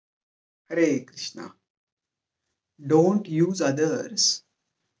Hare Krishna. Don't use others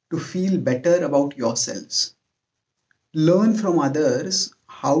to feel better about yourselves. Learn from others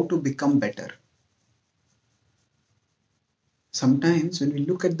how to become better. Sometimes when we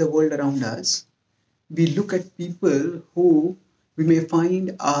look at the world around us, we look at people who we may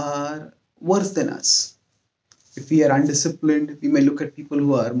find are worse than us. If we are undisciplined, we may look at people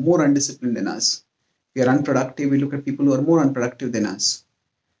who are more undisciplined than us. If we are unproductive, we look at people who are more unproductive than us.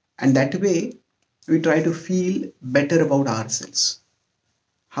 And that way, we try to feel better about ourselves.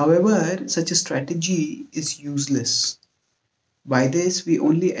 However, such a strategy is useless. By this, we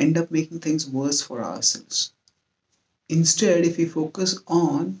only end up making things worse for ourselves. Instead, if we focus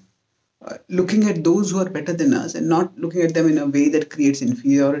on looking at those who are better than us and not looking at them in a way that creates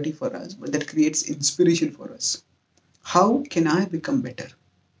inferiority for us, but that creates inspiration for us. How can I become better?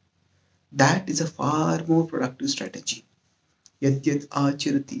 That is a far more productive strategy. Yad yad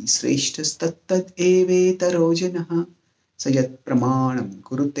acharati sreshtas tattad evetaro janaha sayat pramanam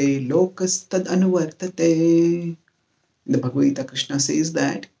kurute lokas tad anuvartate. In the Bhagavad-Gītā, Krishna says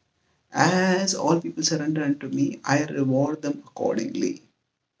that as all people surrender unto me, I reward them accordingly.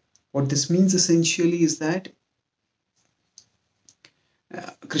 What this means essentially is that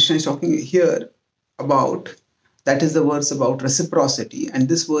Krishna is talking here about, that is the verse about reciprocity, and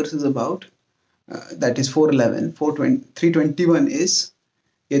this verse is about, that is 411, 321 is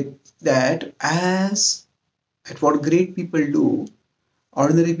that as at what great people do,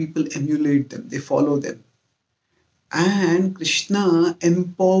 ordinary people emulate them, they follow them. And Krishna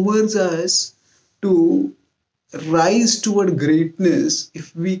empowers us to rise toward greatness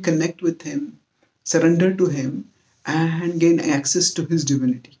if we connect with Him, surrender to Him, and gain access to His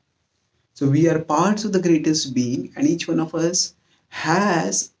divinity. So we are parts of the greatest being, and each one of us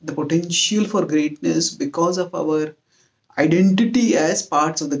has the potential for greatness because of our identity as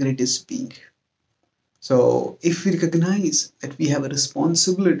parts of the greatest being. So if we recognize that we have a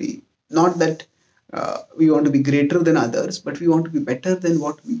responsibility, not that we want to be greater than others, but we want to be better than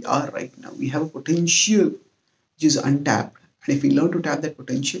what we are right now. We have a potential which is untapped. And if we learn to tap that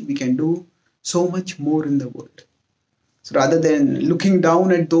potential, we can do so much more in the world. So rather than looking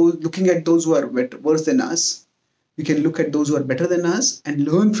at those who are worse than us, we can look at those who are better than us and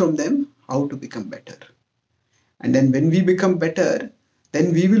learn from them how to become better. And then when we become better,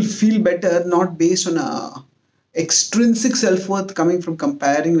 then we will feel better, not based on a extrinsic self-worth coming from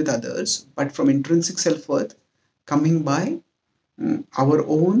comparing with others, but from intrinsic self-worth coming by our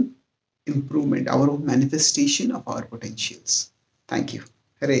own improvement, our own manifestation of our potentials. Thank you.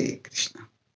 Hare Krishna.